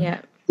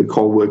 The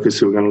coal workers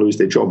who are going to lose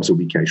their jobs will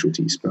be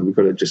casualties, but we've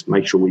got to just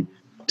make sure we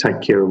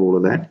take care of all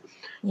of that.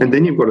 Yeah. And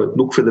then you've got to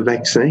look for the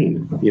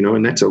vaccine,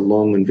 and that's a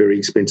long and very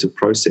expensive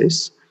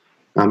process.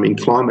 In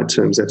climate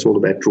terms, that's all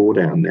about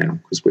drawdown now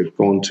because we've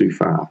gone too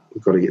far.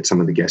 We've got to get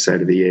some of the gas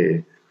out of the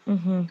air.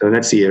 Mm-hmm. So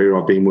that's the area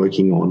I've been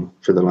working on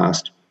for the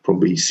last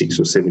probably 6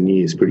 or 7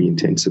 years pretty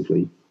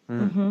intensively.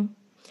 Mm-hmm.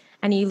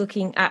 And are you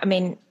looking,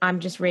 I'm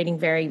just reading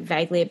very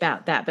vaguely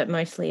about that, but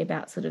mostly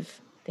about sort of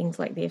things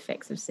like the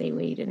effects of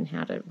seaweed and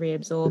how to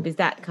reabsorb. Is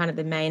that kind of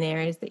the main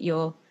areas that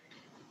you're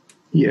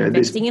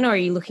investing in, or are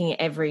you looking at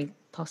every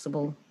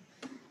possible?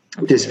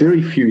 There's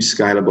very few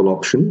scalable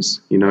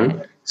options,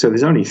 Yeah. So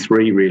there's only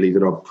 3 really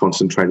that I've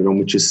concentrated on,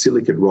 which is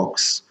silicate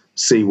rocks,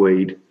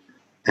 seaweed,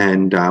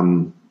 and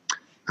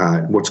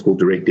what's called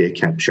direct air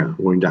capture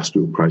or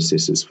industrial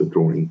processes for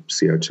drawing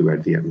CO2 out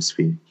of the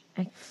atmosphere.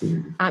 Okay.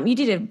 You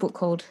did a book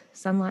called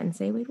Sunlight and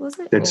Seaweed, was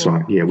it? That's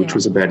right, which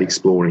was about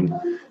exploring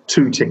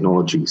 2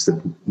 technologies that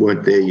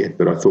weren't there yet,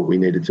 but I thought we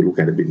needed to look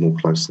at a bit more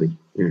closely.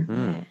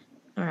 Yeah.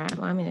 All right.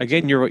 Well,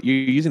 again, you're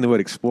using the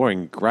word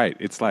exploring. Great.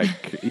 It's like,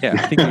 I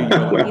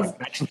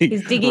think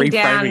he's digging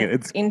down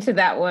into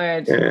that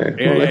word. Yeah,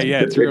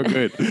 it's real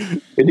good.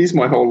 It is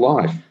my whole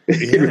life.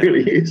 It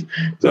really is.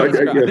 So I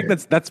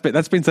think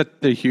that's been such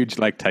a huge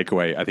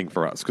takeaway, I think,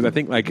 for us, because I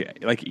think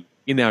like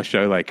in our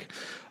show,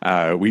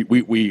 we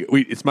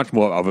it's much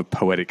more of a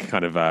poetic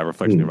kind of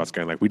reflection of us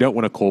going we don't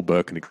want to call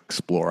Burke an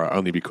explorer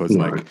only because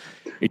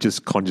it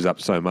just conjures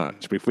up so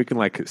much. But if we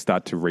can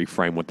start to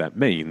reframe what that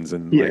means,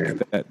 and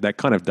that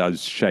kind of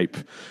does shape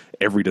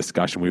every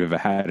discussion we've ever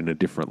had in a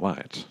different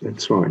light.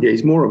 That's right. Yeah,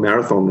 he's more a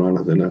marathon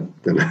runner than a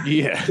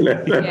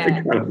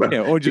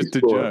or just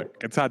a jerk.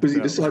 It's hard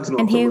to tell.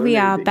 And here we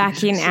are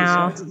back in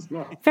our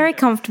very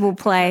comfortable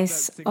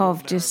place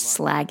of just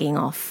slagging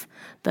off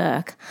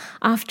Burke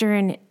after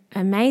an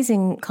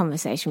amazing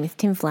conversation with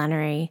Tim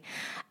Flannery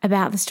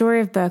about the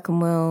story of Burke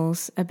and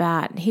Wills,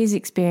 about his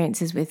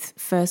experiences with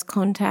First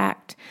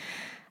Contact,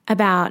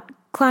 about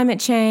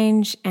climate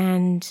change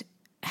and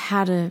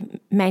how to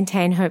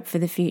maintain hope for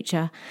the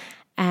future.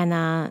 And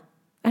I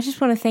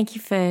just want to thank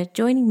you for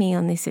joining me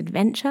on this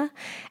adventure.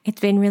 It's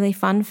been really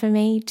fun for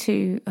me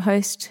to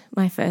host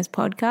my first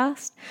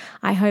podcast.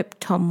 I hope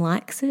Tom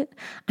likes it.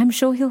 I'm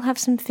sure he'll have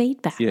some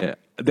feedback. Yeah.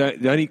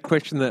 The only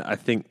question that I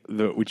think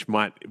which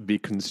might be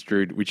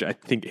construed, which I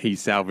think he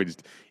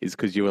salvaged, is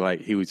because you were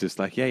he was just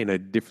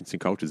difference in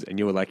cultures. And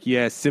you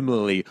were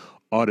similarly,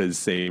 otters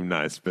seem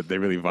nice, but they're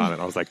really violent.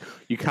 I was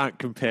you can't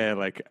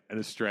compare an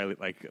Australian,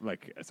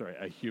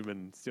 a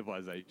human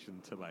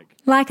civilization to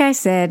Like I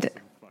said,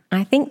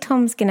 I think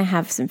Tom's going to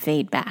have some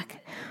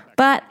feedback.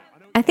 But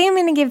I think I'm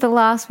going to give the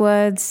last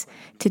words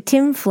to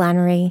Tim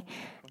Flannery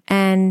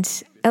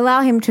and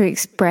allow him to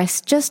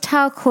express just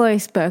how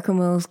close Burke and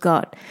Wills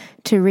got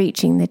to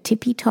reaching the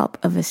tippy top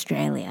of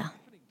Australia.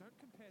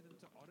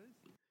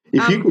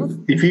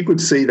 If you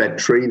could see that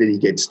tree that he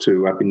gets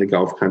to up in the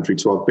Gulf country,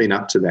 so I've been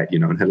up to that,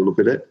 and had a look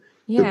at it.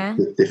 Yeah.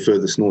 The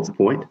furthest north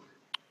point.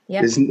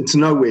 Yep. It's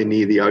nowhere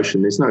near the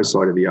ocean. There's no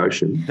sight of the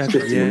ocean. That's,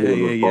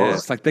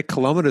 It's like they're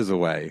kilometres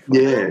away.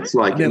 Yeah, it's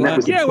like, and that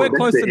was we're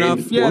close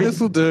enough. Yeah, this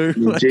will do.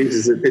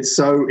 Jesus, it's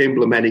so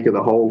emblematic of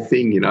the whole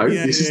thing,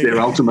 this is their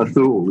ultimate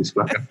Thule, this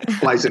fucking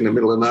place in the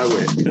middle of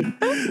nowhere.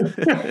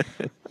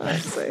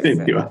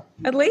 Anyway.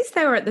 At least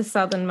they were at the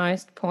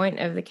southernmost point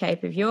of the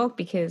Cape of York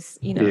because,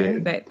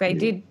 they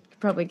did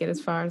probably get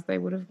as far as they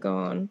would have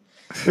gone.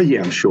 But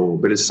yeah, I'm sure.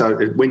 But it's so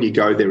when you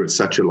go there, it's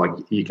such a I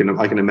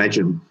can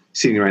imagine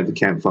sitting around the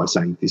campfire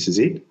saying, "This is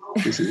it.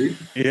 This is it."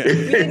 Yeah.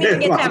 You didn't even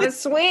get to have a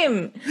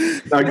swim.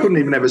 No, I couldn't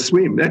even have a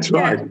swim. That's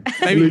right.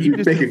 Maybe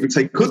Becky could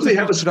say, "Could we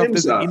have a swim,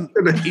 sir?" In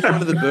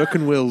one of the Burke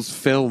and Wills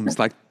films,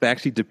 like they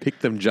actually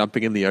depict them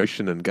jumping in the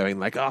ocean and going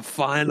like, "Oh,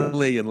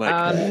 finally!" and like,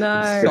 "Oh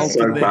no!" It's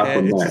so far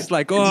from it's that. just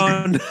like,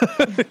 "Oh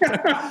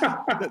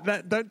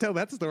no!" Don't tell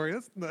that story.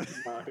 No.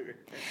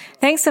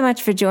 Thanks so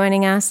much for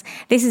joining us.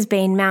 This has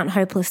been Mount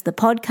Hopeless, the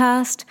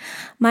podcast.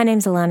 My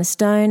name's Alana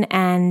Stone,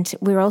 and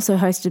we're also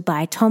hosted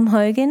by Tom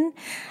Hogan.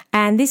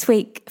 And this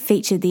week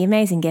featured the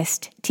amazing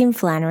guest, Tim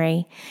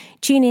Flannery.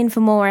 Tune in for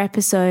more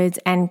episodes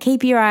and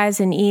keep your eyes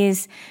and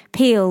ears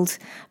peeled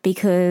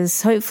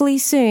because hopefully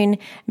soon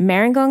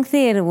Merringong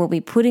Theatre will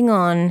be putting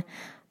on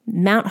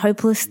Mount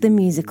Hopeless, the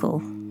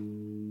musical.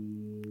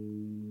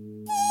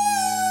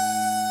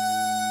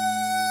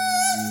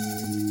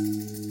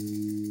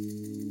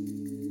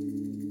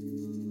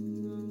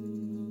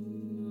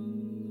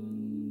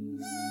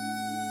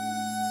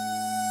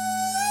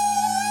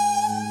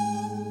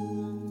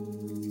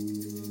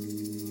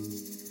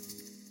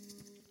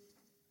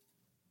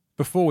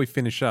 Before we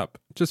finish up,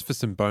 just for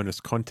some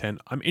bonus content,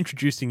 I'm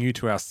introducing you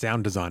to our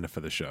sound designer for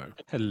the show.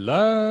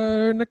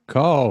 Hello,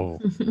 Nicole.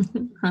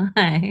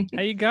 Hi.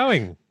 How you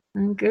going?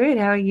 I'm good.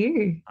 How are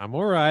you? I'm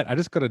all right. I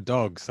just got a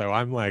dog, so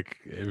I'm like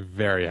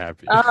very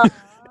happy. Oh,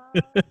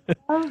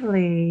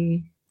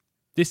 lovely.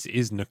 This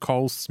is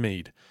Nicole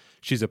Smead.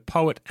 She's a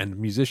poet and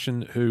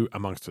musician who,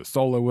 amongst her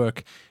solo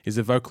work, is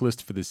a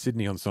vocalist for the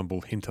Sydney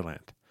ensemble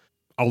Hinterland.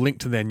 I'll link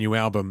to their new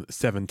album,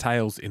 Seven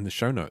Tales, in the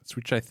show notes,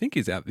 which I think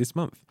is out this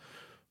month.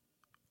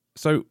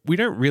 So we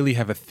don't really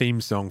have a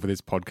theme song for this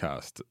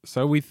podcast,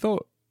 so we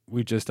thought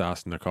we'd just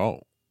ask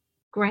Nicole.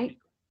 Great.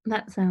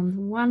 That sounds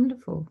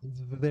wonderful.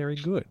 Very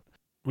good.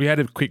 We had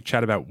a quick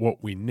chat about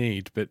what we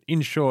need, but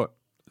in short,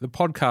 the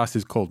podcast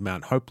is called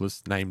Mount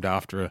Hopeless, named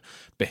after a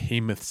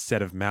behemoth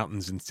set of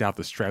mountains in South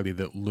Australia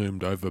that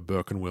loomed over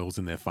Burke and Wills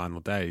in their final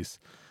days.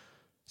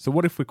 So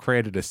what if we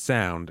created a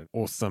sound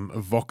or some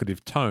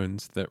evocative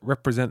tones that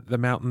represent the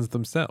mountains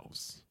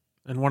themselves?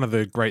 And one of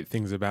the great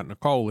things about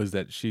Nicole is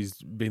that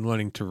she's been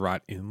learning to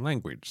write in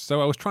language.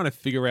 So I was trying to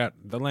figure out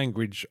the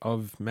language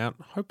of Mount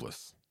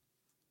Hopeless.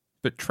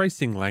 But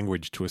tracing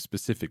language to a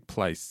specific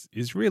place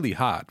is really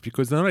hard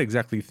because they're not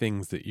exactly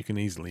things that you can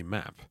easily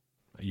map.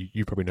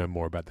 You probably know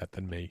more about that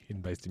than me,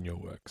 based in your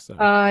work. So.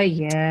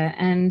 Yeah.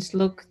 And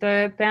look,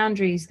 the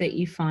boundaries that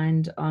you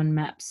find on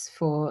maps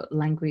for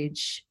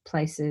language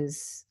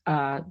places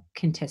are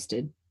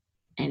contested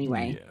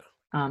anyway.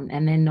 Yeah.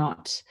 And they're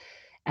not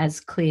as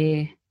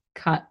clear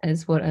cut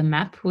as what a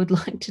map would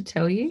like to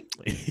tell you.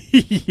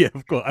 Yeah,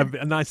 of course.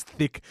 A nice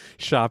thick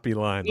Sharpie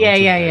line.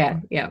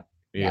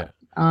 Yeah.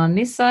 On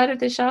this side of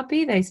the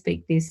Sharpie, they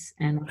speak this,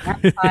 and on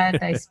that side,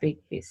 they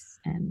speak this.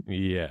 And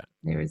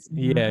there is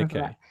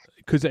okay.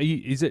 Because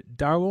is it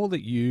Dharawal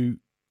that you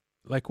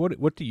like?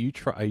 What do you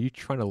try? Are you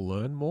trying to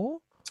learn more?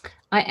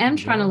 I am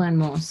trying to learn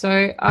more.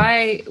 So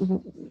I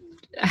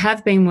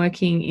have been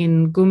working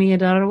in Gumia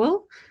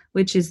Dharawal,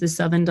 which is the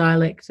southern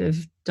dialect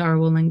of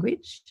Dharawal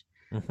language.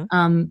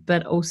 Mm-hmm.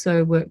 But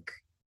also work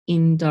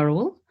in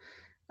Dharawal,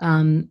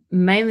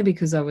 mainly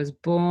because I was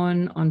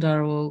born on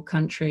Dharawal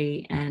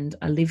country and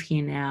I live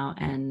here now,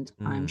 and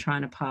I'm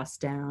trying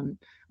to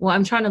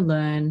I'm trying to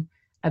learn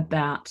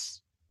about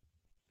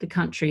the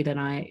country that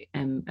I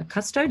am a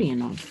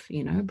custodian of,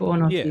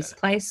 born on this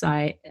place.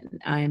 I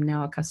am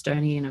now a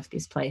custodian of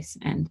this place,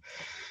 and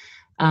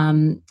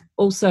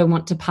also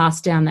want to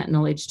pass down that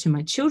knowledge to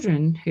my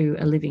children who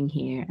are living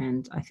here.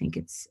 And I think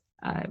it's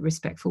a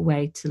respectful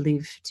way to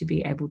live, to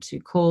be able to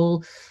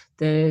call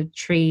the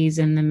trees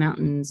and the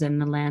mountains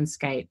and the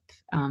landscape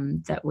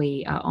that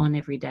we are on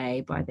every day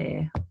by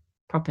their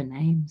proper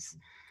names.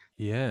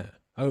 Yeah.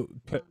 Oh,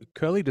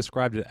 Curly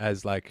described it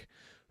as like,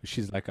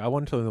 she's like, I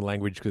wanted to learn the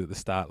language because at the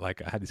start,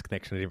 like I had this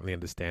connection, I didn't really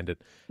understand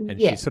it. And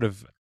she sort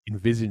of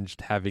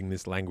envisaged having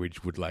this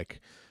language would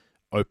like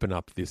open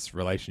up this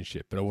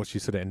relationship. But what she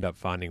sort of ended up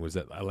finding was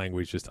that a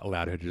language just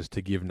allowed her just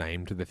to give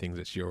name to the things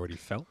that she already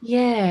felt.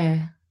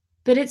 Yeah.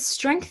 But it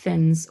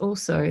strengthens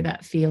also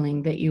that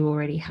feeling that you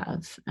already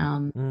have,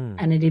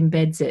 and it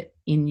embeds it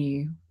in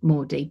you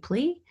more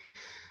deeply.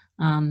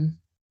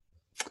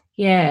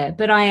 Yeah,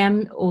 but I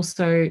am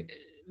also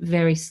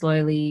very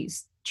slowly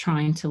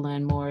trying to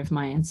learn more of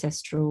my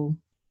ancestral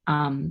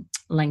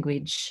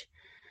language,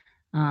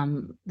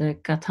 the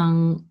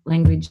Gatang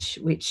language,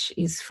 which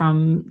is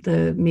from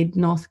the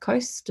mid-north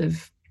coast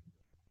of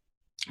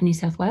New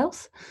South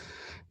Wales.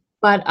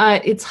 But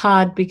it's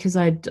hard because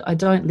I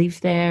don't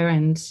live there,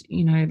 and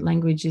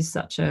language is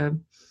such a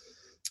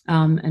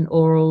an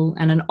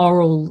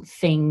oral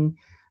thing.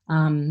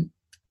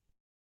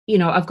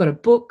 I've got a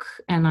book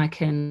and I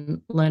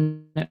can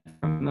learn it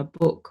from a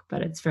book,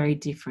 but it's very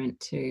different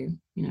to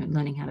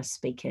learning how to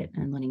speak it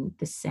and learning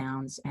the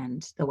sounds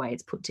and the way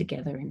it's put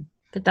together.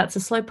 But that's a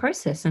slow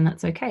process, and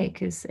that's okay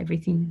because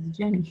everything is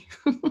a journey.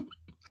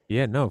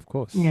 Yeah, no, of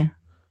course. Yeah.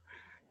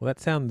 Well, that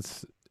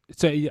sounds.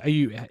 So are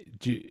you?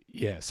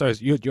 So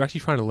you're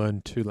actually trying to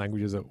learn 2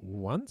 languages at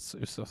once,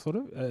 sort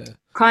of.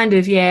 Kind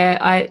of,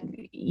 yeah.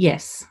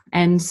 Yes,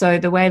 and so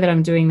the way that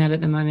I'm doing that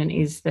at the moment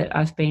is that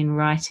I've been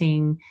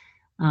writing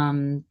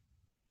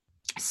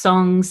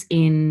songs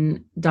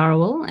in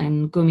Dharawal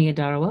and Gumia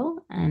Dharawal,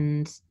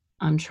 and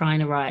I'm trying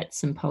to write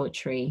some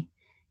poetry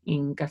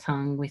in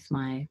Gatang with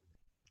my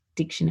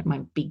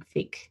big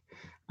thick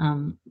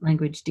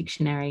language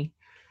dictionary.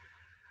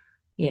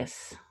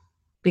 Yes.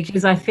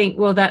 Because I think,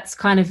 well, that's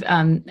kind of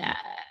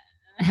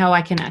how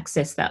I can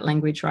access that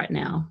language right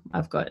now.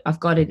 I've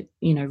got it,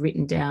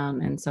 written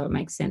down, and so it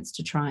makes sense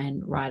to try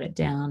and write it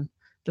down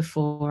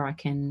before I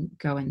can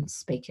go and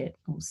speak it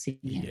or sing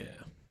it.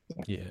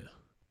 Yeah.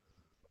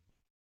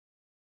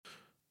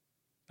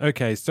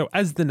 Okay, so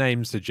as the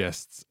name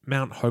suggests,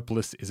 Mount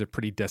Hopeless is a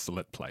pretty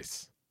desolate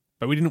place.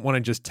 But we didn't want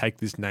to just take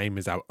this name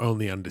as our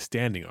only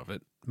understanding of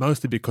it,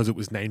 mostly because it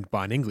was named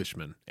by an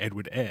Englishman,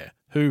 Edward Eyre,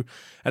 who,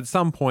 at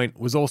some point,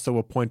 was also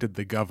appointed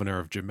the governor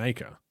of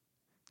Jamaica.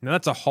 Now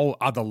that's a whole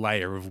other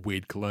layer of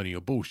weird colonial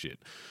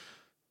bullshit.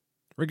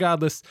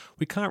 Regardless,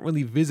 we can't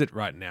really visit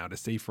right now to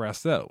see for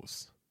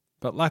ourselves.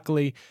 But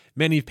luckily,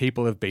 many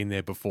people have been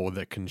there before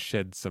that can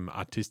shed some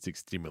artistic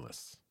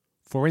stimulus.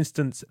 For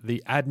instance,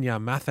 the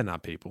Adnya Mathana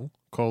people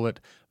call it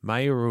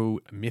Mayuru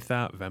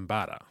Mitha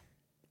Vambara,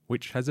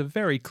 which has a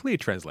very clear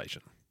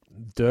translation.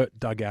 Dirt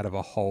dug out of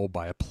a hole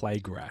by a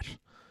plague rat.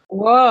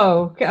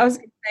 Whoa. I was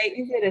going to say,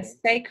 is it a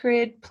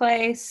sacred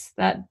place?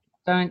 That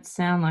don't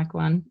sound like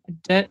one. A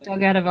dirt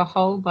dug out of a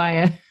hole by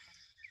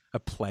a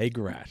plague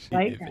rat.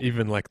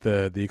 Even like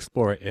the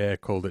explorer Eyre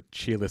called it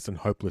cheerless and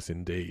hopeless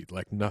indeed.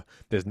 Like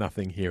there's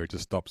nothing here. It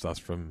just stops us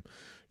from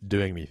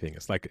doing anything.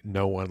 It's like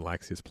no one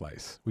likes his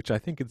place, which I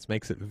think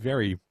makes it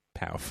very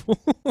powerful.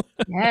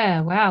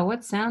 Yeah. Wow.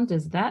 What sound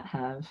does that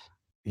have?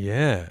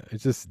 Yeah,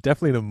 it's just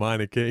definitely the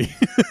minor key,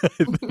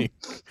 I think.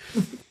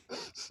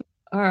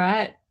 All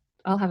right.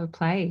 I'll have a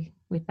play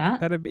with that.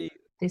 That'd be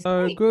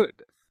so good.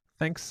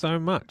 Thanks so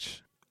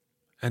much.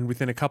 And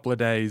within a couple of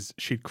days,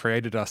 she'd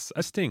created us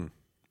a sting.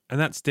 And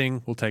that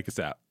sting will take us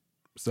out.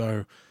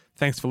 So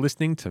thanks for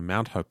listening to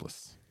Mount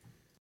Hopeless.